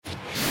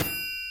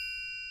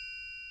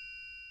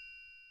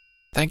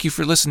Thank you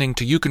for listening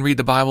to You Can Read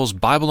the Bible's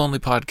Bible-Only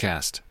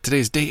podcast.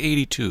 Today's day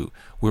 82.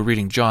 We're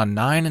reading John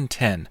 9 and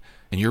 10,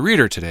 and your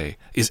reader today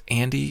is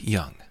Andy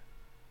Young.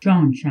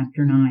 John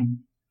chapter 9.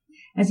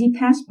 As he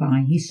passed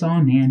by, he saw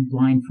a man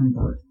blind from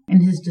birth,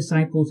 and his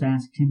disciples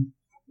asked him,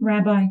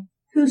 "Rabbi,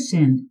 who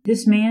sinned,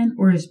 this man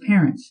or his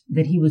parents,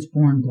 that he was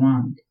born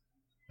blind?"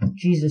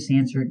 Jesus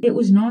answered, "It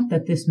was not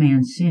that this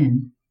man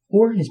sinned,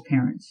 or his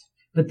parents,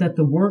 but that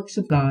the works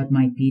of God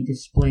might be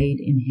displayed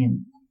in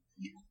him.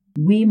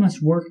 We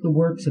must work the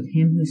works of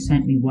him who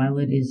sent me while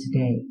it is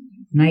day.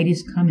 Night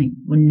is coming,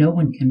 when no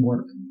one can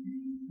work.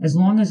 As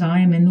long as I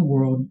am in the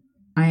world,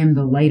 I am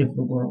the light of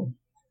the world."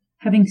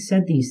 Having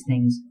said these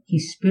things, he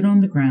spit on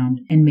the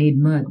ground and made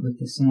mud with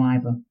the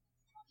saliva.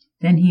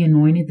 Then he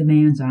anointed the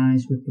man's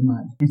eyes with the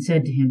mud, and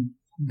said to him,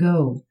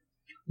 "Go,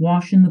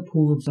 wash in the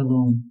pool of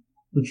Siloam,"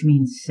 which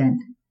means sent.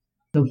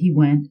 So he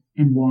went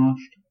and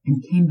washed,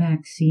 and came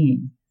back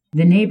seeing.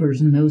 The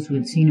neighbors and those who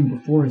had seen him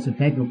before as a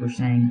beggar were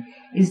saying,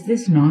 "Is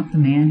this not the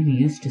man who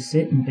used to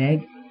sit and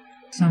beg?"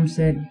 Some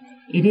said,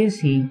 "It is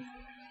he."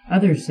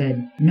 Others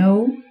said,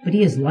 "No, but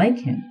he is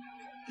like him."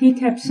 He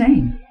kept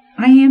saying,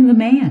 "I am the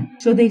man."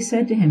 So they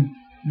said to him,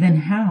 "Then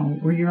how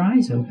were your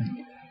eyes opened?"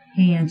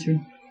 He answered,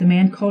 "The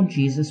man called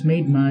Jesus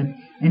made mud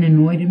and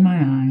anointed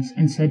my eyes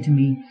and said to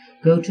me,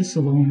 'Go to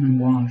Siloam and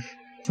wash.'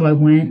 So I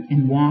went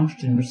and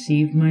washed and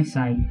received my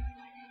sight."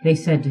 They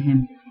said to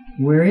him,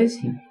 "Where is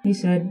he?" He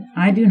said,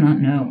 "I do not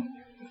know."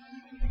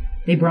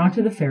 They brought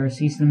to the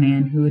Pharisees the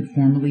man who had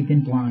formerly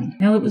been blind.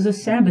 Now it was a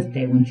Sabbath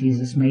day when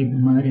Jesus made the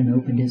mud and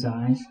opened his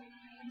eyes.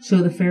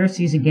 So the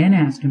Pharisees again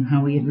asked him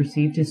how he had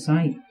received his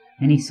sight.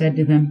 And he said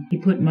to them, "He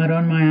put mud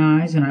on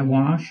my eyes, and I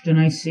washed, and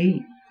I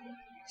see."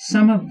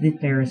 Some of the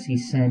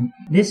Pharisees said,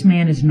 "This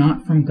man is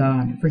not from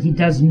God, for he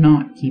does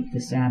not keep the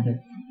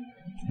Sabbath."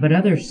 But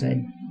others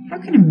said, "How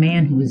can a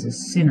man who is a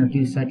sinner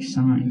do such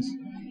signs?"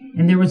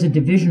 And there was a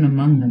division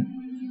among them.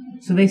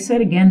 So they said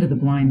again to the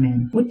blind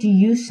man, "What do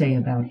you say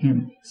about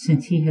him,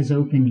 since he has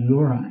opened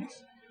your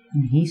eyes?"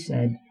 And he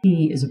said,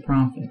 "He is a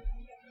prophet."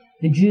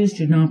 The Jews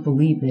did not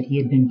believe that he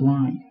had been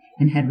blind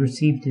and had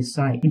received his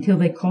sight, until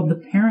they called the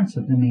parents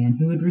of the man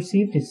who had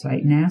received his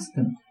sight and asked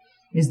them,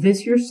 "Is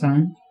this your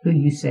son, who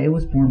you say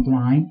was born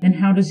blind? Then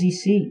how does he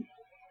see?"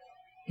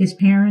 His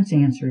parents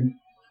answered,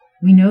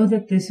 "We know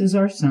that this is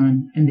our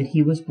son, and that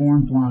he was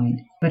born blind.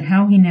 But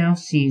how he now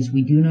sees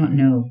we do not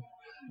know,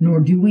 nor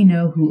do we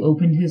know who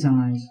opened his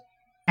eyes.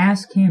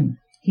 Ask him.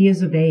 He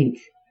is of age.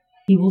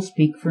 He will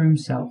speak for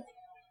himself."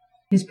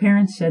 His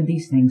parents said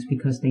these things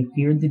because they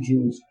feared the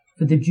Jews,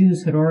 for the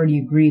Jews had already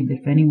agreed that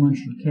if anyone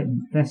should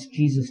confess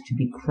Jesus to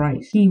be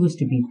Christ, he was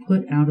to be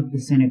put out of the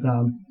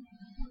synagogue.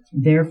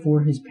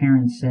 Therefore his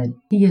parents said,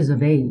 "He is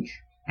of age.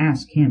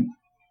 Ask him."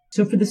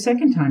 So for the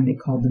second time they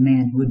called the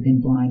man who had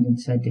been blind and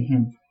said to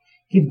him,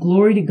 "Give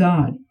glory to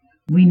God.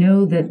 We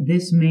know that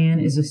this man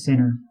is a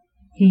sinner."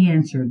 He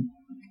answered,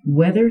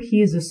 "Whether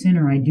he is a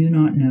sinner I do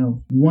not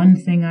know. One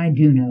thing I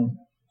do know,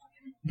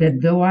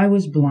 that though I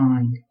was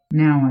blind,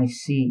 now I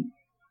see."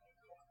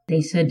 They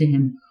said to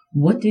him,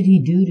 "What did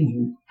he do to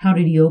you? How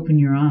did he open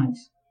your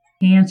eyes?"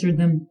 He answered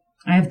them,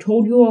 "I have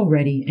told you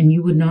already, and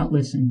you would not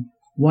listen.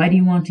 Why do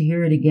you want to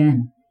hear it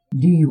again?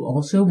 Do you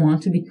also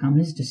want to become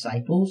his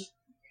disciples?"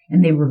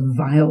 And they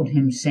reviled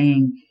him,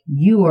 saying,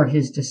 "You are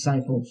his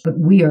disciples, but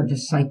we are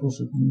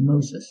disciples of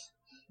Moses.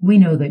 We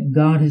know that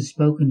God has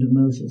spoken to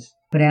Moses.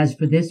 But as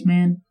for this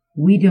man,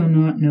 we do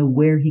not know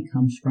where he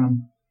comes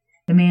from."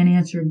 The man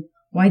answered,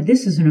 "Why,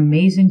 this is an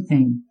amazing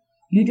thing.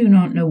 You do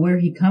not know where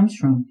he comes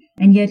from,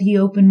 and yet he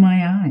opened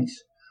my eyes.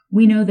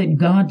 We know that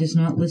God does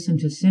not listen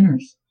to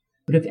sinners.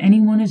 But if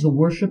anyone is a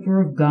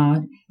worshiper of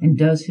God and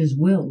does his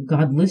will,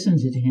 God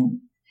listens to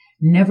him.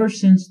 Never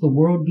since the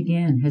world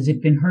began has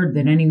it been heard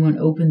that anyone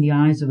opened the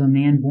eyes of a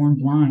man born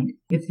blind.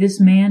 If this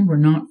man were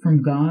not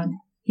from God,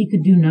 he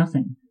could do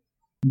nothing."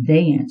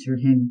 They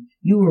answered him,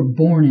 "You were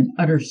born in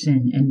utter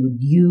sin, and would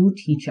you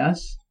teach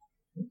us?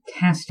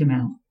 Cast him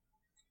out."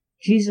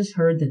 Jesus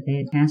heard that they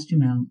had cast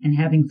him out, and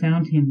having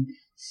found him,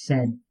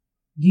 said,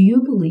 "Do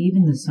you believe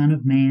in the Son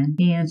of Man?"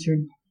 He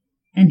answered,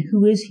 "And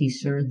who is he,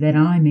 sir, that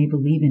I may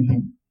believe in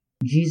him?"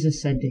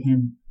 Jesus said to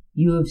him,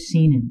 "You have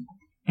seen him,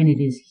 and it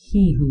is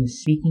he who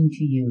is speaking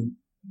to you."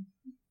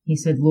 He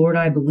said, "Lord,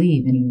 I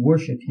believe," and he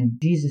worshipped him.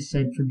 Jesus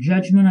said, "For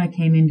judgment I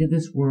came into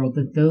this world,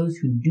 that those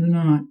who do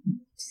not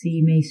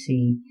see may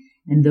see,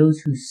 and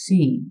those who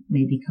see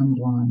may become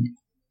blind."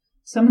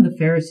 Some of the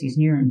Pharisees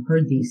near him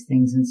heard these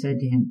things and said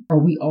to him,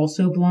 "Are we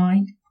also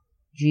blind?"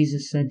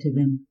 Jesus said to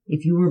them,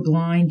 "If you were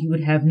blind, you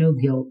would have no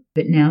guilt,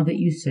 but now that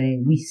you say,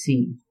 'We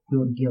see,'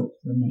 your guilt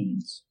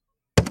remains."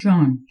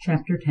 John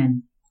chapter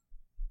 10.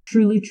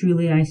 Truly,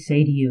 truly, I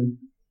say to you,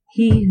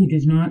 he who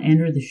does not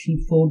enter the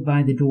sheepfold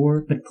by the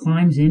door, but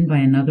climbs in by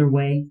another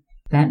way,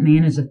 that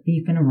man is a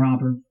thief and a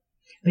robber.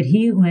 But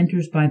he who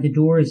enters by the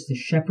door is the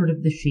shepherd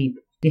of the sheep.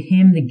 To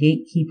him the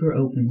gatekeeper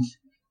opens.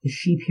 The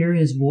sheep hear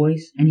his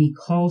voice, and he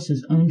calls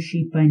his own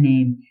sheep by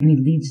name, and he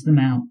leads them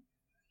out.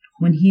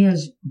 When he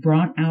has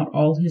brought out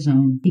all his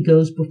own, he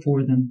goes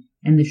before them,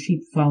 and the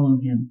sheep follow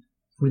him,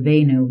 for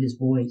they know his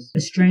voice. A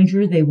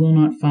stranger they will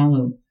not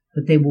follow,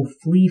 but they will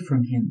flee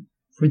from him,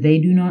 for they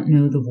do not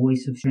know the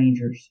voice of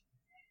strangers.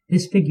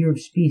 This figure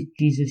of speech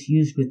Jesus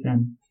used with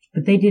them,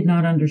 but they did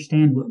not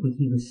understand what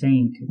he was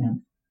saying to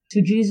them. So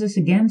Jesus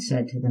again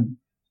said to them,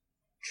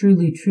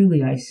 Truly,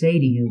 truly, I say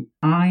to you,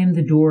 I am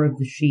the door of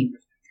the sheep.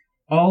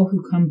 All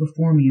who come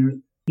before me are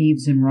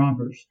thieves and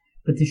robbers,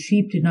 but the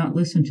sheep did not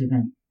listen to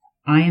them.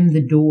 I am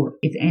the door.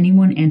 If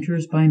anyone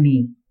enters by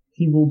me,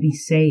 he will be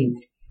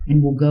saved,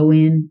 and will go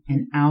in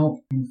and out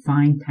and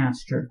find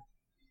pasture.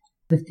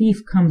 The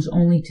thief comes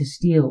only to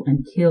steal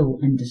and kill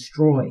and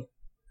destroy.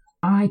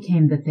 I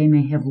came that they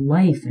may have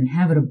life and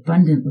have it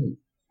abundantly.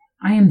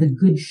 I am the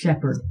good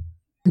shepherd.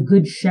 The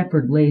good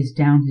shepherd lays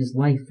down his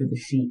life for the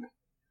sheep.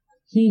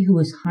 He who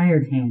is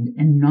hired hand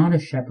and not a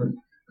shepherd,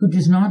 who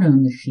does not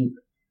own the sheep,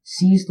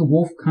 sees the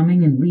wolf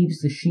coming and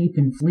leaves the sheep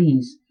and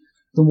flees.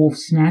 The wolf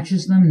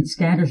snatches them and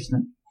scatters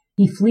them.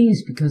 He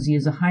flees because he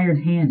is a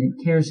hired hand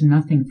and cares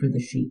nothing for the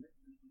sheep.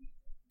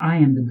 I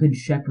am the good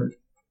shepherd.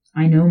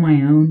 I know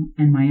my own,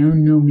 and my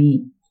own know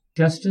me,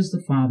 just as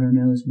the Father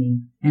knows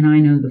me, and I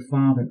know the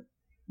Father,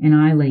 and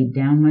I lay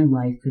down my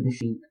life for the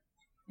sheep.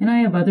 And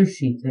I have other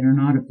sheep that are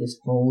not of this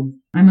fold.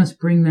 I must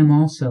bring them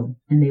also,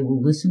 and they will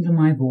listen to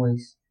my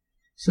voice.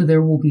 So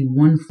there will be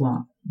one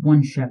flock,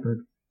 one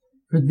shepherd.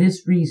 For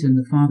this reason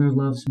the Father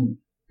loves me,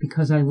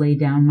 because I lay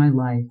down my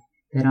life,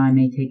 that I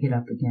may take it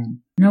up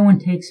again. No one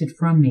takes it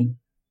from me,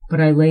 but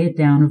I lay it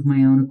down of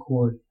my own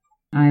accord.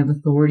 I have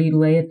authority to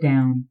lay it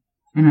down,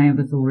 and I have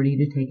authority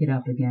to take it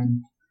up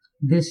again.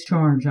 This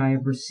charge I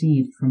have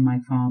received from my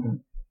Father.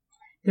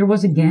 There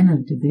was again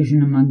a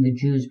division among the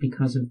Jews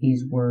because of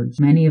these words.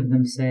 Many of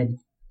them said,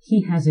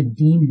 He has a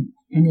demon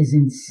and is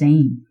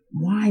insane.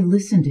 Why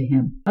listen to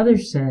him?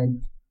 Others said,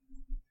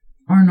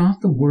 Are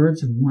not the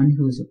words of one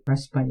who is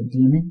oppressed by a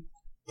demon?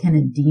 Can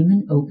a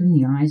demon open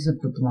the eyes of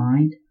the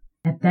blind?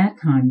 At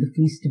that time the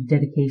feast of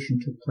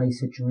dedication took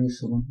place at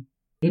Jerusalem.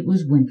 It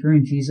was winter,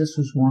 and Jesus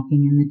was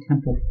walking in the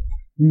temple,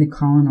 in the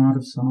colonnade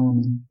of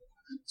Solomon.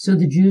 So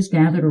the Jews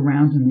gathered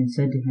around him and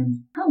said to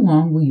him, How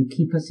long will you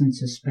keep us in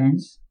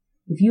suspense?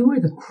 If you are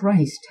the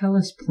Christ, tell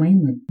us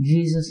plainly.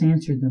 Jesus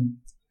answered them,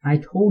 I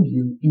told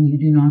you, and you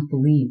do not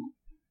believe.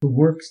 The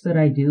works that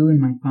I do in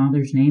my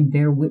Father's name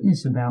bear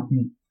witness about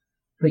me.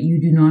 But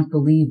you do not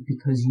believe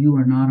because you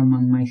are not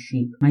among my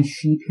sheep. My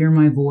sheep hear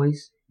my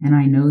voice, and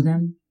I know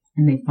them,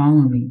 and they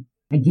follow me.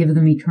 I give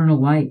them eternal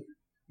life,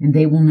 and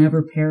they will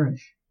never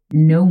perish,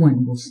 and no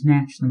one will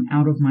snatch them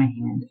out of my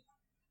hand.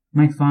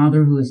 My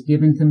Father who has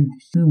given them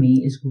to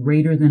me is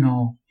greater than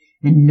all,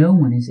 and no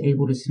one is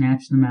able to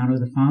snatch them out of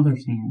the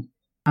Father's hand.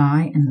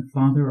 I and the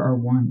Father are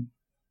one.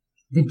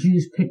 The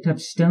Jews picked up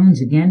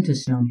stones again to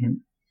stone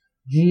him.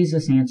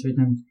 Jesus answered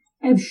them,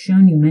 I have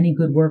shown you many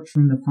good works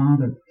from the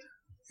Father.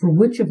 For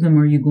which of them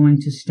are you going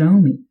to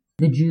stone me?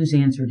 The Jews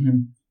answered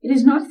him, It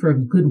is not for a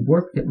good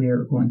work that we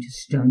are going to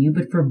stone you,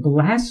 but for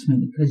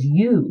blasphemy, because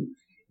you,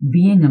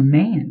 being a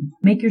man,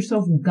 make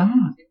yourself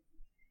God.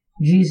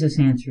 Jesus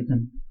answered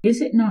them,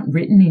 Is it not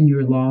written in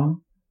your law,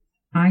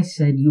 I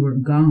said you are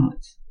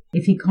gods?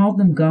 If he called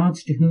them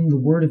gods to whom the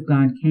word of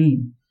God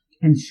came,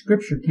 and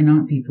Scripture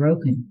cannot be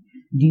broken,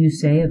 do you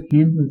say of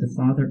him who the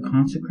Father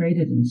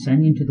consecrated and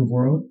sent into the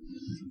world,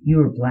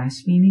 You are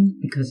blaspheming,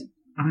 because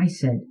I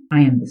said,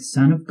 I am the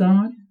Son of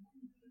God?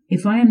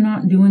 If I am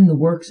not doing the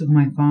works of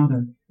my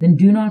Father, then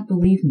do not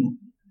believe me.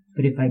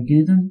 But if I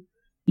do them,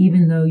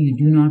 even though you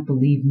do not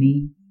believe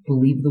me,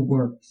 believe the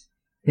works,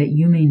 that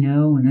you may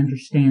know and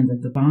understand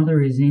that the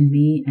Father is in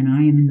me and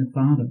I am in the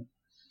Father.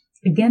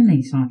 Again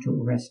they sought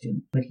to arrest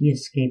him, but he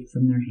escaped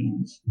from their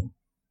hands.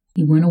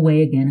 He went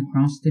away again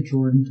across the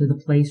Jordan to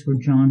the place where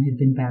John had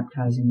been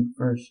baptizing at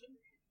first,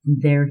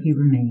 and there he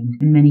remained.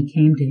 And many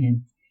came to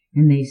him,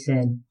 and they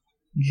said,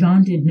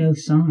 John did no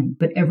sign,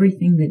 but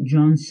everything that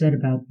John said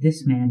about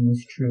this man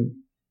was true.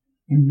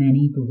 And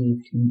many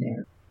believed him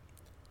there.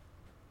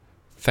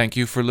 Thank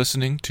you for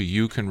listening to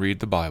You Can Read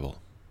the Bible.